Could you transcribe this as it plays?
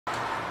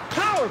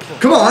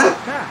Come on.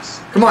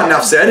 Come on,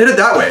 enough said. Hit it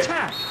that way. Oh,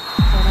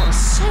 that was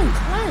so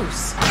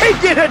close.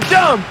 He did a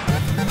dump.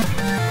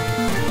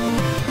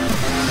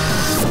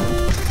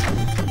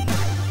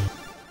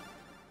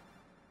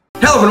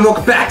 Hello everyone,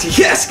 welcome back to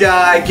Yes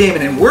Guy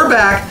Gaming, and we're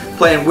back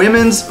playing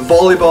Women's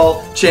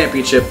Volleyball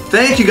Championship.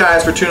 Thank you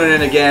guys for tuning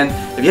in again.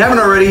 If you haven't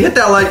already, hit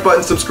that like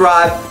button,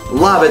 subscribe.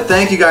 Love it.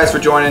 Thank you guys for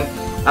joining.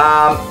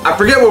 I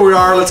forget where we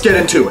are. Let's get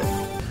into it.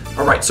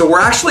 All right, so we're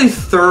actually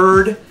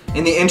third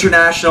in the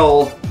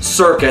international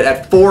circuit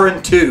at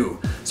 4-2.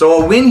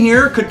 So a win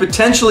here could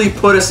potentially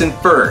put us in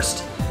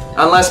first.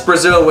 Unless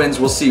Brazil wins,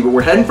 we'll see. But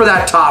we're heading for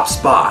that top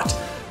spot.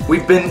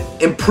 We've been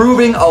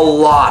improving a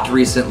lot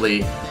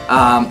recently.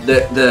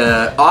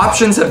 The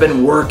options have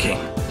been working.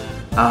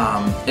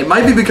 It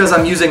might be because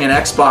I'm using an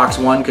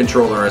Xbox One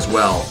controller as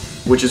well,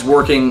 which is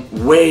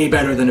working way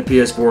better than a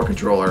PS4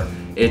 controller.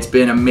 It's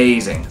been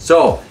amazing.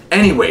 So,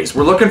 anyways,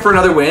 we're looking for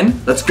another win.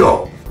 Let's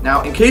go.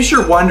 Now, in case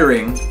you're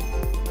wondering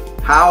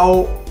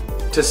how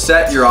to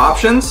set your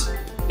options,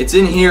 it's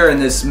in here in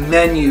this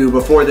menu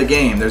before the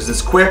game. There's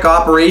this quick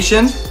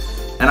operation,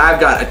 and I've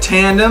got a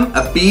tandem,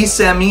 a B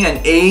semi,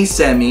 an A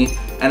semi,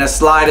 and a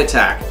slide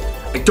attack.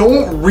 I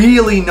don't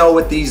really know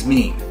what these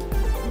mean,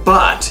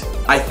 but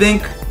I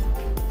think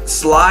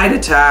slide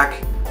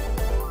attack,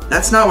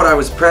 that's not what I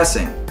was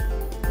pressing.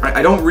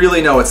 I don't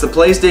really know. It's the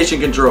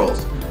PlayStation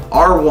controls.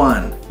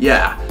 R1,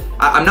 yeah.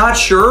 I'm not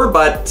sure,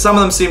 but some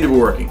of them seem to be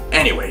working.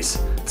 Anyways,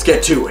 let's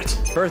get to it.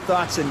 Her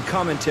thoughts and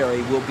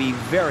commentary will be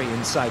very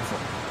insightful.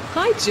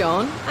 Hi,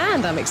 John,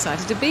 and I'm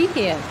excited to be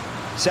here.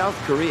 South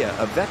Korea,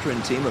 a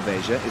veteran team of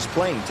Asia, is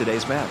playing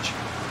today's match.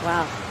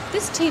 Wow,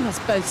 this team has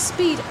both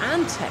speed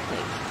and technique.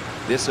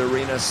 This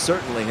arena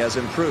certainly has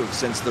improved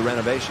since the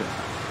renovation.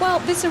 Well,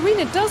 this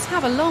arena does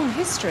have a long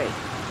history.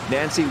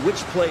 Nancy, which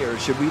player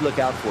should we look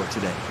out for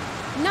today?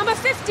 Number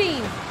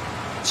 15.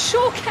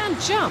 Sure can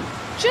jump.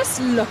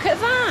 Just look at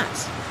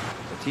that.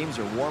 The teams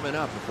are warming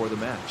up before the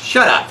match.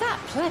 Shut up. That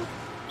play.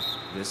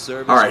 This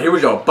serve. All right, here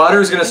we go.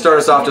 Butter's going to start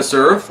us off to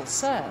serve.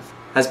 Serve.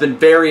 Has been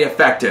very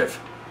effective.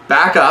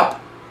 Back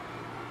up.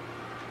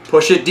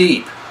 Push it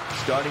deep.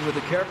 Starting with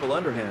a careful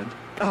underhand.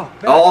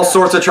 All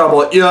sorts of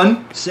trouble.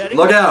 Yun,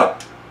 look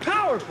out.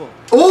 Powerful.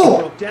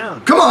 Oh,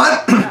 come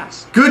on.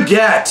 Good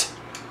get.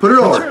 Put it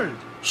over. Returned.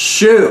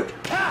 Shoot.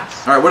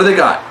 Pass. All right, what do they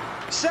got?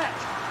 Set.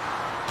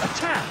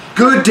 Attack.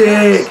 Good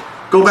dig.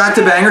 Go back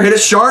to banger. Hit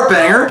it sharp,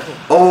 banger.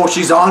 Oh,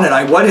 she's on it.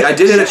 I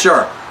did hit it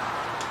sharp.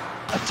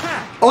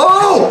 Attack.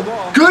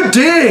 Oh, good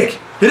dig.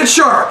 Hit it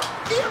sharp.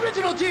 The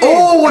original dig.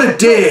 Oh, what a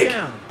dig.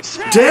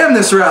 Damn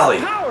this rally.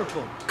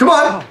 Powerful. Come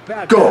on.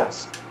 Go.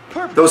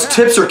 Perfect Those pass.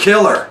 tips are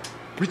killer.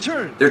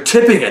 Return. They're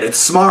tipping it. It's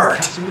smart.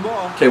 Passing the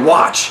ball. Okay,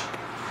 watch.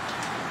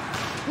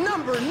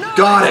 Number 9.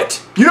 Got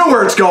it. You know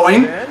where it's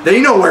going. They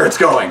know where it's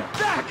going.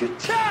 Back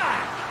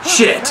attack.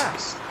 Shit.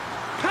 Pass.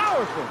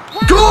 Powerful.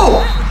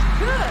 Go!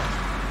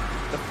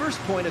 Good. The first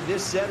point of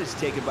this set is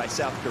taken by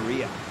South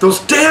Korea. Those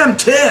damn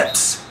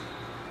tips!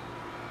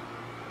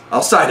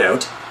 I'll side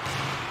out.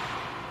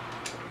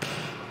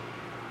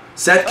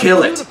 Set,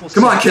 kill it.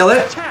 Come on, kill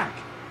it. Attack.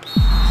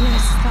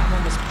 Yes, that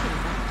one was pretty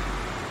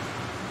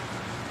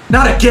bad.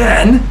 Not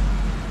again.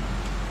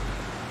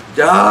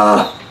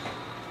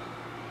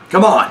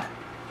 Come on.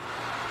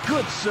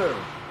 Good serve.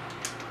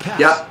 Pass.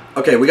 Yep.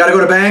 Okay, we gotta go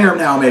to banger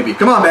now, maybe.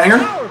 Come on, banger.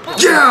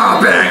 Yeah,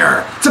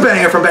 banger. It's a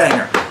banger from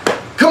banger.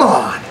 Come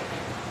on.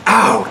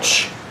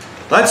 Ouch.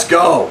 Let's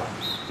go.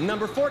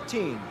 Number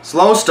 14.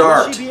 Slow Will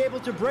start. she be able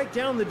to break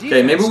down the defense?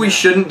 Okay, maybe we now?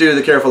 shouldn't do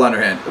the careful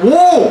underhand.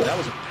 Whoa! That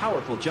was a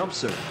powerful jump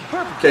serve.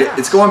 Perfect. Okay, pass.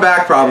 it's going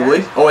back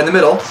probably. Oh, in the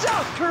middle.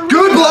 South Korea.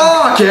 Good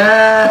block!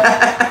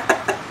 Yeah!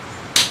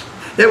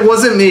 It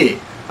wasn't me.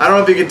 I don't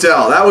know if you can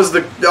tell. That was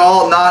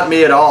not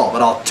me at all,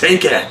 but I'll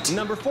take it.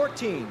 Number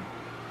 14.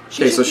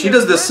 Okay, so she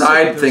does the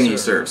side thingy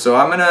serve. So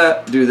I'm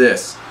gonna do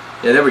this.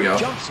 Yeah, there we go.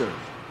 Jump serve.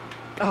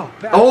 Oh,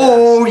 bad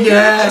Oh, pass.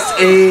 yes,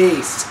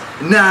 ace.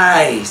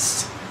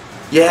 Nice.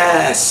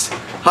 Yes.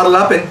 Huddle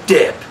up and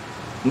dip.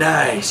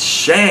 Nice.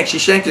 Shank. She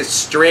shanked it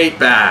straight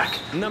back.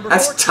 Number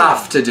That's 14.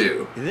 tough to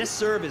do. This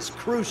serve is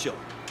crucial.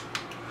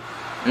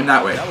 In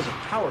that way. That was a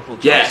powerful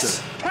jump Yes.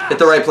 serve. Pass. Hit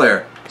the right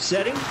player.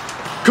 Setting.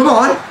 Come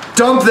on.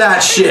 Dump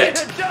that shit.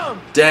 He did a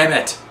dump. Damn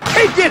it.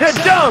 He did a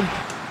dump.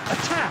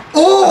 Attack.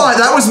 Oh,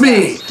 that was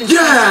me.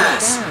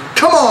 Yes.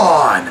 Come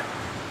on.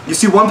 You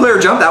see one player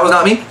jump? That was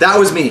not me. That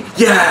was me.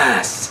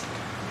 Yes.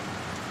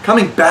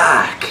 Coming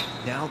back.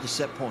 Now the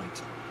set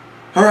point.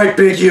 All right,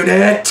 big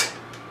unit.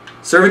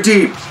 Serve it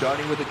deep.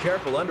 Starting with a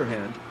careful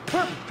underhand.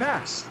 Perfect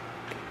pass.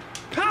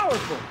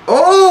 Powerful.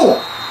 Oh!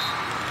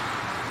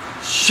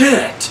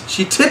 Shit.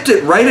 She tipped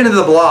it right into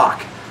the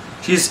block.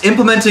 She's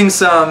implementing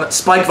some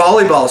spike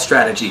volleyball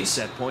strategies.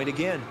 Set point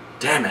again.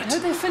 Damn I hope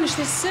it. they finish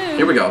this soon.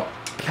 Here we go.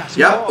 Passing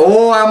Yep. ball.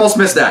 Oh, I almost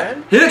missed that.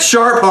 Hit it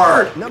sharp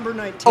hard. Number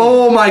 19.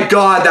 Oh my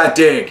god, that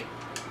dig.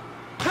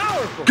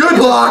 Powerful. Good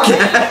block.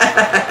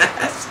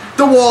 Yes.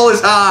 The wall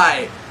is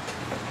high.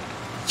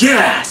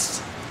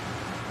 Yes.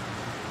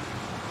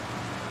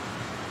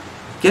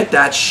 Get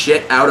that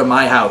shit out of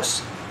my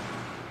house.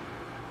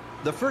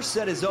 The first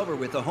set is over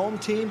with the home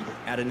team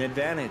at an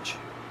advantage.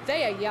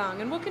 They are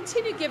young and will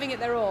continue giving it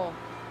their all.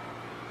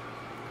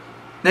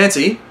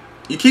 Nancy,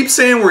 you keep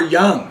saying we're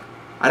young.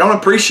 I don't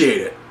appreciate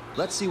it.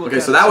 Let's see what. Okay,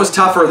 so that was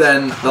tougher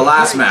than the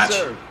last match.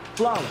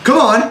 Come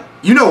on,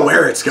 you know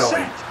where it's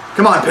going.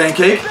 Come on,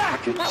 Pancake.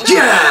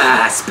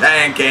 Yes,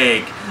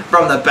 Pancake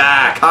from the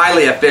back.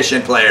 Highly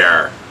efficient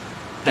player.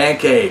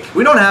 Pancake.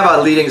 We don't have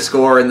a leading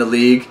scorer in the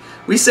league.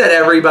 We said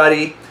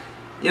everybody.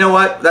 You know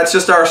what? That's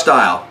just our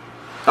style.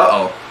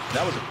 Uh-oh.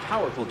 That was a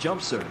powerful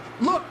jump serve.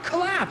 Look,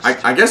 collapse.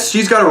 I guess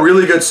she's got a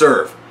really good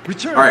serve.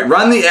 Return. All right,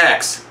 run the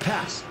X.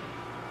 Pass.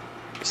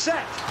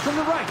 Set from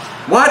the right.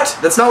 What?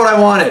 That's not what I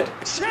wanted.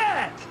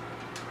 Set.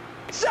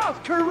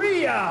 South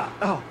Korea.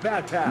 Oh,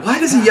 bad pass. Why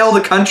does he yell the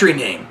country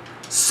name?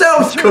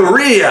 South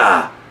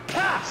Korea.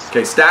 Pass.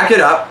 Okay, stack it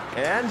up.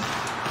 And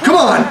come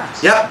on.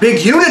 Yep,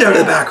 big unit out of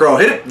the back row.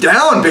 Hit it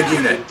down, big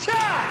unit.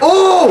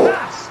 Oh!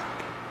 Pass.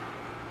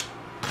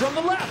 From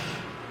the left.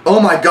 Oh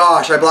my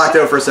gosh, I blacked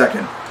out for a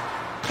second.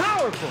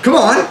 Powerful. Come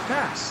on.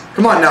 Pass.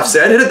 Come on, enough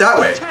said. Hit it that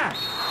way. Attack.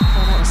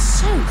 Oh, that was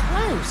so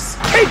close.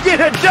 He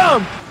did a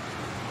dump.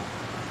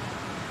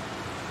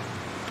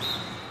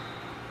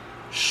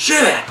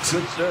 Shit.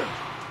 Good serve.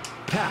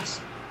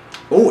 Pass.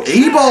 Oh,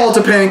 A-ball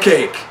to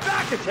Pancake.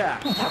 Back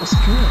attack. Oh, that was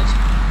good.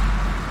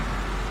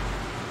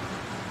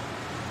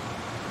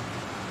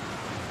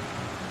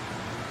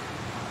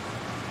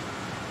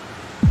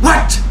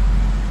 What?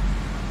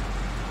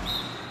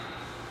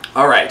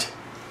 All right.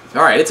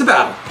 All right, it's a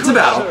battle. It's a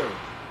battle.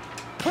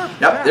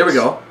 Yep, there we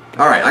go.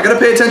 All right, I got to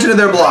pay attention to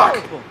their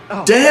block.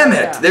 Damn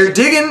it. They're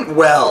digging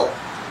well.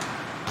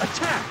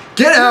 Attack.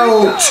 Get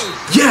out.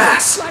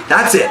 Yes.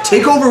 That's it.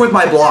 Take over with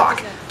my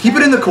block. Keep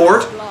it in the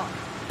court.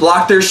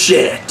 Block their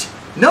shit.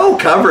 No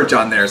coverage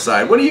on their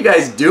side. What are you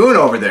guys doing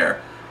over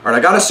there? All right,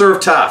 I got to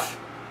serve tough.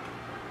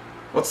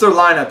 What's their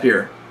lineup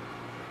here?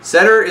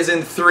 Setter is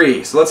in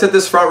 3. So let's hit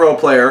this front row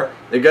player.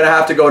 They're going to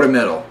have to go to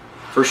middle.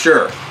 For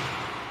sure.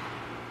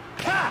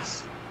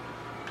 Pass.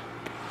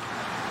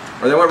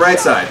 Or they went right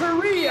side.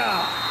 Korea.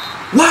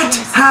 What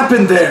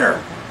happened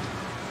there?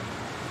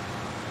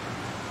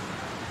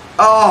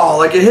 Oh,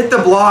 like it hit the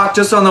block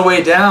just on the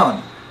way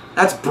down.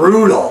 That's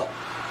brutal.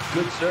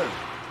 Good serve.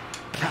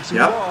 Passing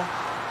the ball.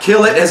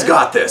 Kill It has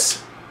got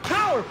this.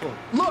 Powerful.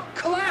 Look,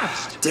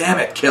 collapsed. Damn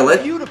it, Kill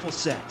It. Beautiful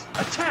set.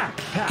 Attack.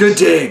 Pass. Good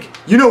dig.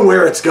 You know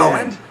where it's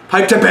going.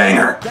 Pipe to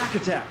Banger. Back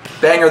attack.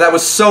 Banger, that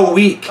was so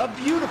weak. A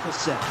beautiful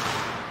set.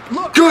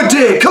 Look. Good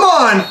dig. Come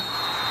on.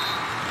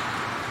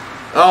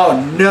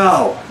 Oh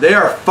no, they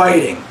are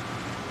fighting.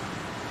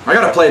 I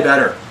gotta play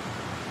better.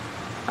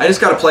 I just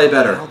gotta play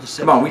better.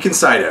 Come on, we can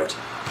side out.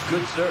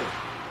 Good serve.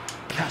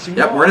 Passing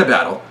Yep, we're in a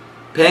battle.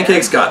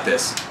 Pancake's got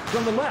this.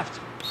 From the left.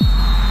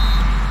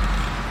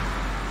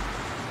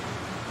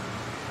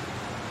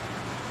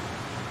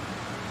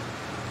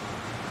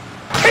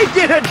 He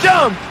did a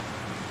dump!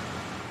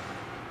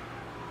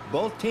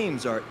 Both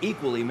teams are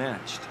equally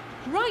matched.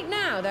 Right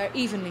now, they're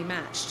evenly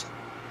matched.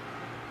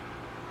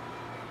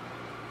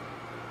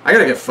 I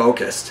gotta get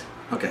focused.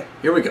 Okay,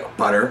 here we go.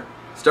 Butter,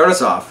 start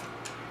us off.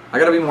 I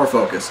gotta be more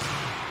focused.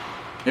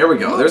 Here we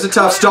go. There's a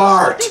tough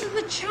start. This is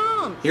the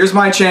chance. Here's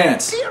my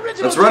chance.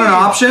 Let's run an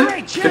option.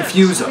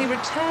 Confuse He them.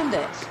 returned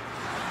it.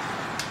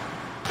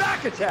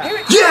 Back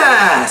attack.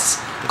 Yes!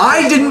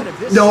 I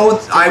didn't know.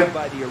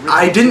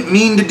 I didn't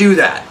mean to do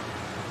that.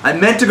 I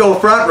meant to go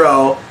front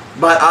row,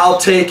 but I'll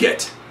take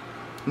it.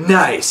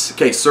 Nice.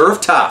 Okay,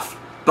 serve tough.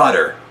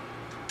 Butter.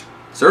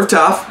 Serve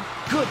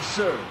tough. Good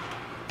serve.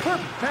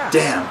 Perfect pass.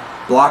 Damn.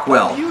 Block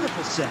well.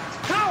 Beautiful set.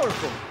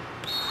 Powerful.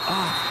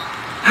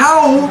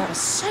 How? That was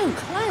so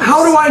close.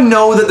 How do I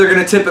know that they're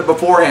going to tip it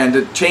beforehand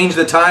to change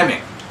the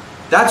timing?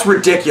 That's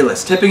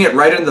ridiculous. Tipping it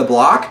right into the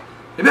block?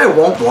 Maybe I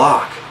won't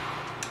block.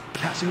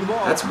 Passing the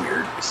ball. That's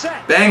weird.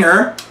 Set.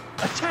 Banger.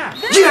 Attack.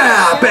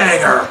 Yeah,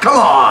 Banger. Come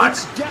on.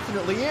 It's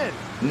definitely in.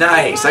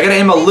 Nice. I got to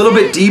aim a little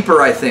bit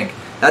deeper, I think.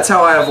 That's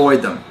how I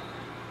avoid them.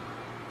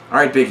 All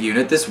right, Big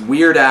Unit. This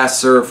weird-ass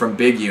serve from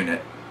Big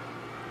Unit.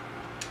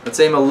 Let's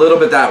aim a little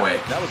bit that way.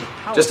 That was a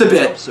powerful Just a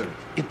bit. serve.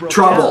 It broke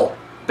Trouble. down.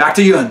 Back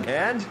to Yun.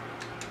 And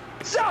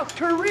South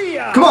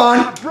Korea. Come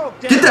on. Broke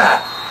down. Get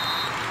that.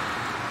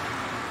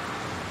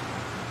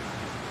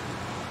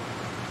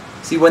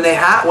 See, when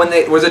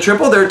they was a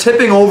triple, they're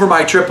tipping over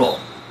my triple.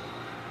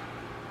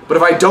 But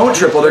if I don't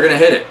triple, they're going to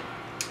hit it.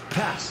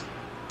 Pass.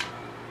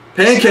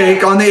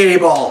 Pancake on the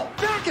A-ball.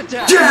 Back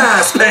attack.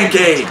 Yes,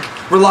 Pancake.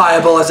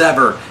 Reliable as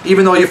ever,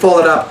 even though you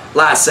folded up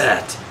last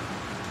set.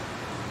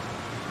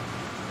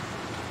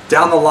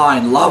 Down the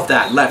line, love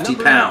that lefty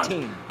Number pound.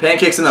 19.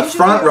 Pancake's in the She's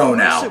front row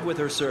aggressive now. with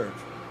her serve.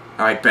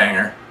 All right,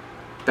 Banger.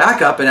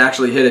 Back up and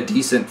actually hit a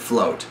decent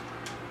float.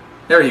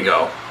 There you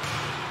go.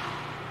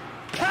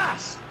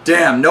 Pass.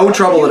 Damn, no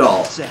trouble at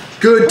all.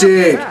 Good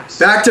dig.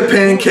 Back to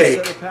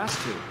Pancake.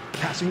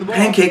 Passing the ball.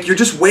 Pancake, you're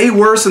just way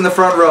worse in the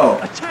front row.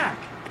 Attack.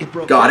 It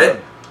broke Got down.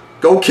 it.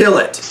 Go kill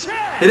it.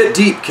 Hit it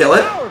deep, kill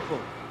it. Powerful.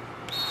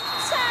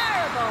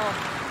 Terrible.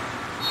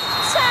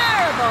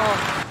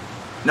 Terrible.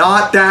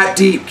 Not that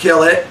deep,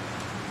 kill it.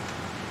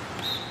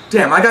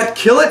 Damn, I got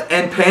Kill It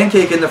and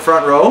Pancake in the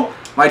front row.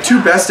 My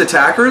two best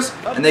attackers,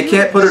 and they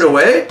can't put it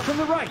away? From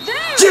the right.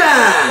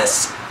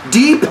 Yes!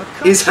 Deep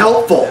is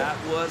helpful.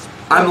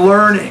 I'm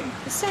learning.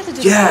 The setter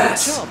did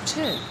Yes. a good job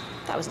too.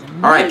 That was an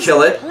amazing All right,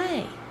 Kill It.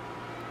 play.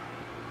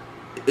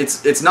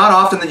 It's not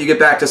often that you get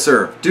back to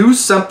serve. Do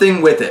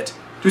something with it.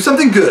 Do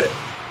something good.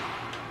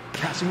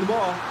 Passing the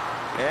ball.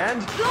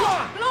 And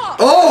Block, block.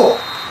 Oh!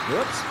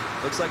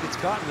 whoops. Looks like it's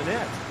caught in the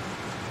net.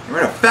 We're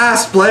in a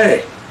fast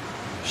play.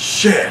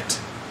 Shit.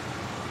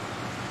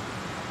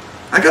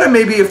 I gotta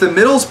maybe, if the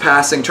middle's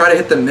passing, try to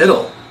hit the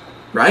middle.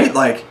 Right?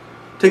 Like,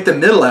 take the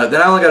middle out.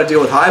 Then I only gotta deal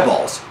with high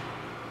balls.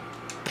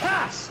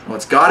 Pass. Well,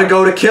 it's gotta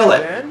go to Kill It.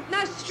 Then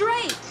Now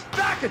straight.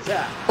 back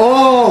attack.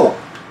 Oh!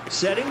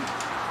 Setting.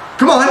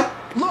 Come on!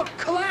 Look,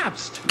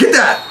 collapsed. Get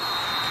that!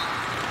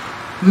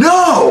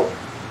 No!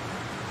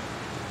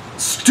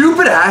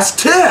 Stupid ass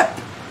tip!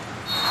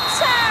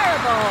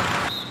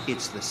 Terrible.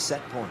 It's the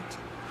set point.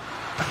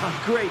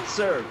 Great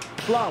serve.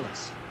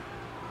 Flawless.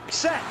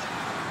 Set.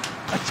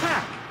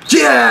 Attack.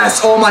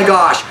 Yes! Oh my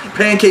gosh!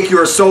 Pancake, you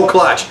are so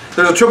clutch.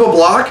 There's a triple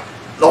block.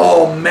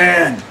 Oh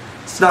man.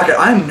 It's not good.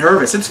 I'm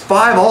nervous. It's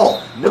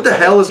 5-all. What the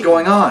hell is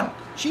going on?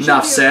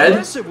 Enough said.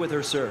 Aggressive with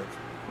her serve.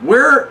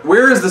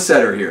 Where is the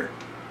setter here?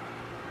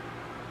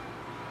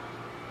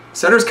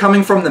 Setter's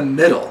coming from the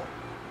middle.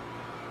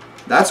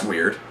 That's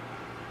weird.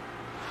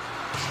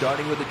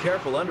 Starting with a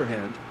careful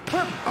underhand.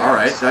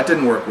 Alright, that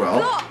didn't work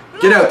well.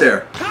 Get out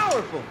there.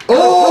 Powerful.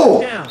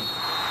 Oh! Down.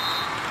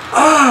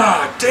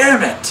 Ah,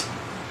 damn it!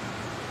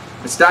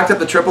 I stacked up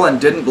the triple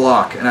and didn't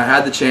block, and I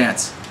had the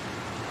chance.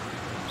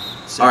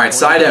 Alright,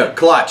 side out.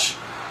 Clutch.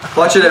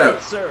 Clutch it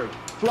out. Serve.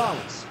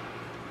 Flawless.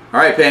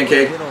 Alright,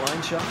 Pancake. Hit a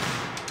line shot.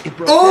 It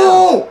broke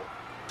Oh!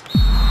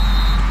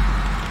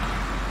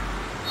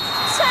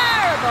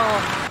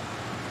 Terrible.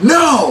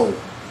 No!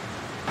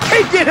 down.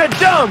 He did a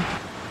dump.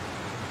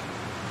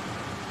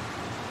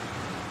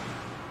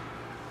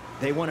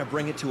 They want to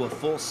bring it to a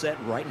full set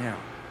right now.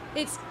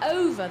 It's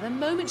over the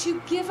moment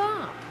you give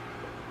up.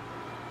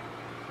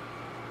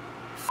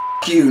 F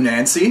you,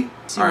 Nancy.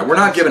 Alright, we're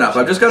not giving up.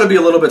 I've just got to be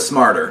a little bit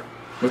smarter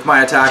with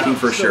my attacking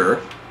for sure.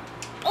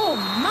 Oh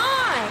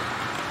my!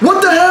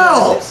 What the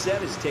hell? This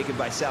set is taken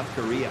by South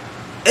Korea.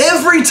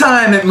 Every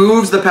time it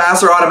moves the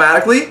passer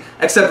automatically,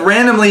 except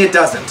randomly it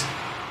doesn't.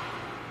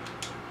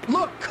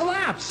 Look,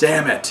 collapse.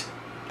 Damn it.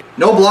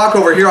 No block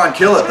over here on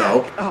Kill It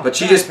though, but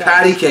she just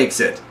patty cakes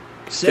it.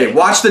 Okay,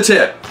 watch the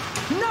tip.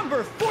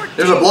 Number 14.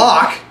 There's a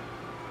block.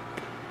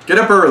 Get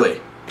up early.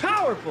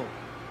 Powerful.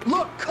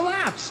 Look,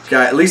 collapsed. Okay,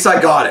 at least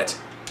I got it.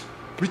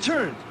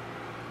 Returned.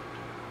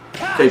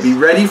 Pass. Okay, be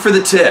ready for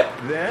the tip.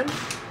 Then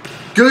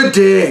Good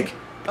dig.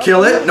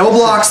 Kill It. No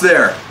blocks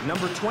there.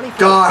 number 24.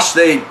 Gosh,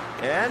 they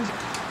And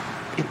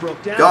it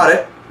broke down. got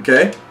it.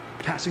 Okay,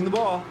 Passing the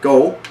ball.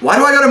 go. Why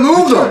do I gotta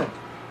move them?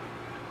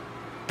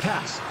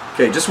 Pass.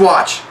 Okay, just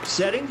watch.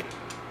 Setting.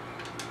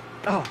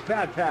 Oh,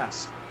 bad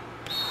pass.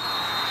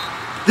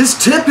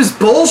 This tip is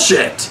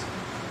bullshit.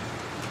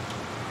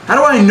 How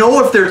do I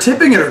know if they're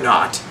tipping it or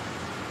not?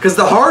 Because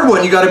the hard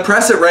one, you gotta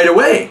press it right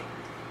away.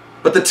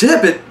 But the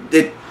tip,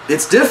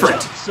 it's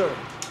different. Jump serve.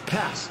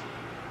 Pass.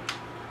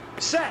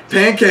 Set.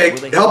 Pancake,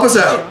 Will they help us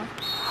hit the out.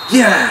 shot?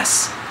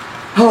 Yes.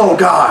 Oh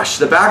gosh,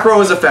 the back row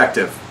is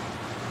effective.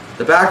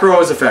 The back row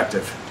is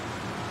effective.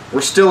 We're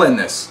still in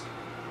this.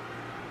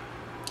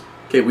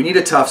 Okay, we need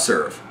a tough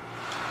serve.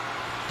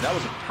 That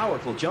was a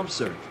powerful jump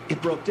serve.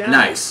 It broke down.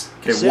 Nice.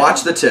 Okay, Set.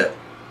 watch the tip.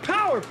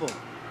 Powerful.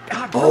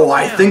 Ah, it Oh, broke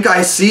I down. think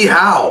I see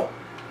how.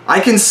 I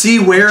can see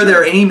where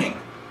they're aiming.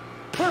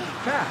 Perfect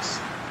pass.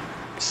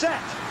 Set.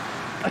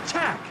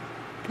 Attack.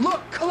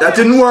 Look, That collapse.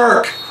 didn't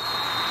work.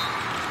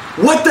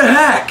 What the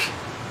heck?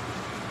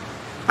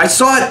 I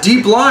saw it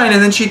deep line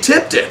and then she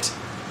tipped it.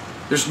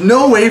 There's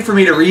no way for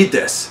me to read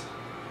this.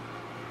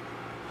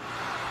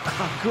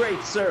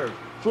 Great serve.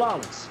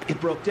 Flawless. It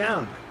broke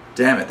down.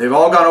 Damn it, they've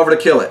all gone over to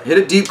Kill It. Hit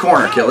it deep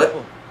corner, Kill It.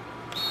 Powerful.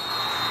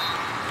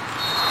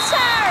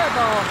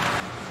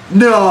 Terrible.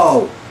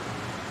 No!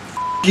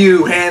 F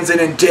you, hands in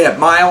and dip.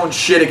 My own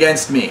shit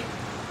against me.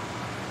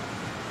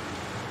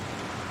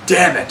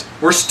 Damn it.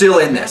 We're still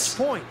in this.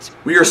 Point.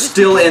 We are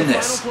still in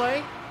this. Final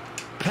play.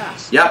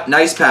 Pass. Yep,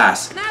 nice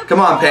pass. Come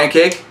on,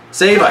 Pancake.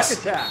 Save us.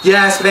 Attack.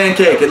 Yes,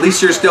 Pancake. At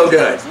least you're still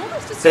good.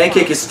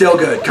 Pancake is still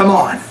good. Come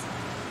on.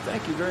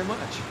 Thank you very much.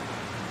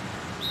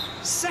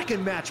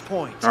 Second match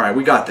point. All right,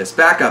 we got this.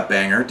 Back up,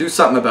 Banger. Do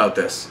something about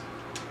this.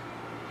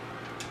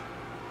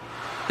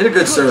 Hit a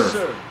good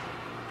serve.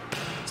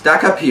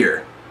 Stack up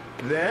here.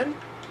 Then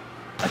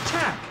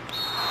attack.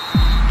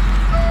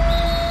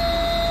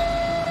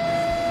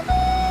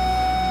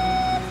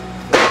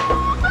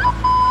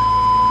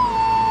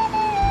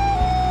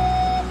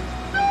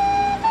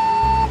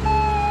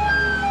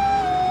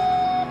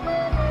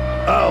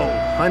 Oh,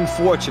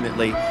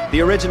 unfortunately,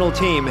 the original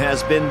team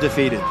has been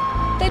defeated.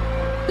 They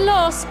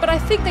lost, but I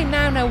think they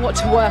now know what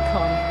to work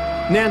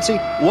on. Nancy,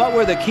 what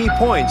were the key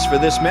points for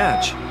this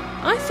match?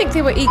 I think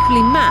they were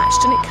equally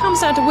matched, and it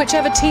comes down to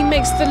whichever team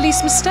makes the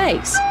least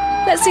mistakes.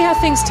 Let's see how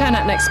things turn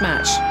out next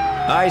match.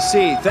 I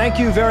see. Thank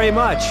you very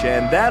much.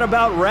 And that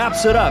about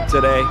wraps it up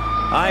today.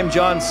 I'm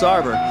John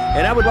Sarver,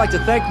 and I would like to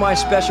thank my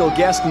special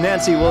guest,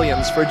 Nancy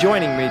Williams, for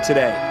joining me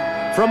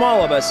today. From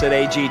all of us at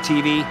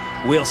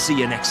AGTV, we'll see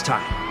you next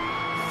time.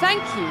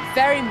 Thank you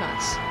very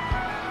much.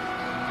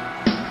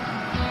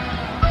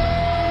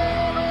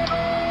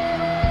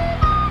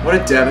 What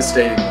a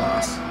devastating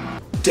loss.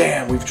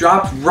 Damn, we've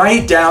dropped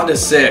right down to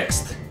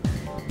 6th.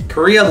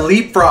 Korea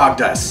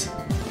leapfrogged us.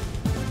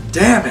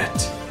 Damn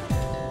it.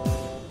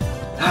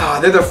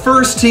 They're the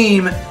first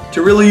team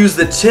to really use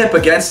the tip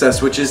against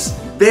us, which is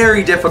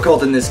very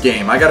difficult in this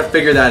game. I gotta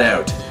figure that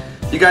out.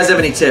 If you guys have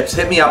any tips,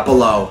 hit me up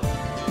below.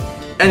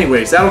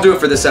 Anyways, that'll do it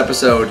for this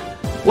episode.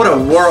 What a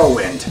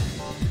whirlwind.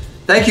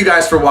 Thank you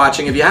guys for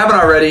watching. If you haven't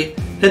already,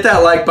 hit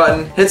that like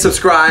button, hit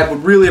subscribe.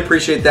 Would really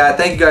appreciate that.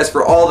 Thank you guys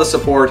for all the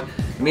support.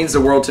 It means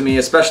the world to me,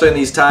 especially in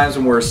these times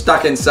when we're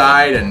stuck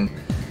inside and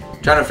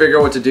trying to figure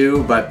out what to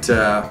do, but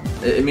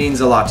it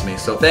means a lot to me.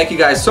 So thank you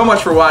guys so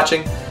much for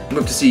watching. I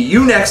hope to see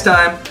you next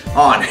time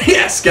on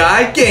Yes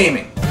Guy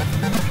Gaming.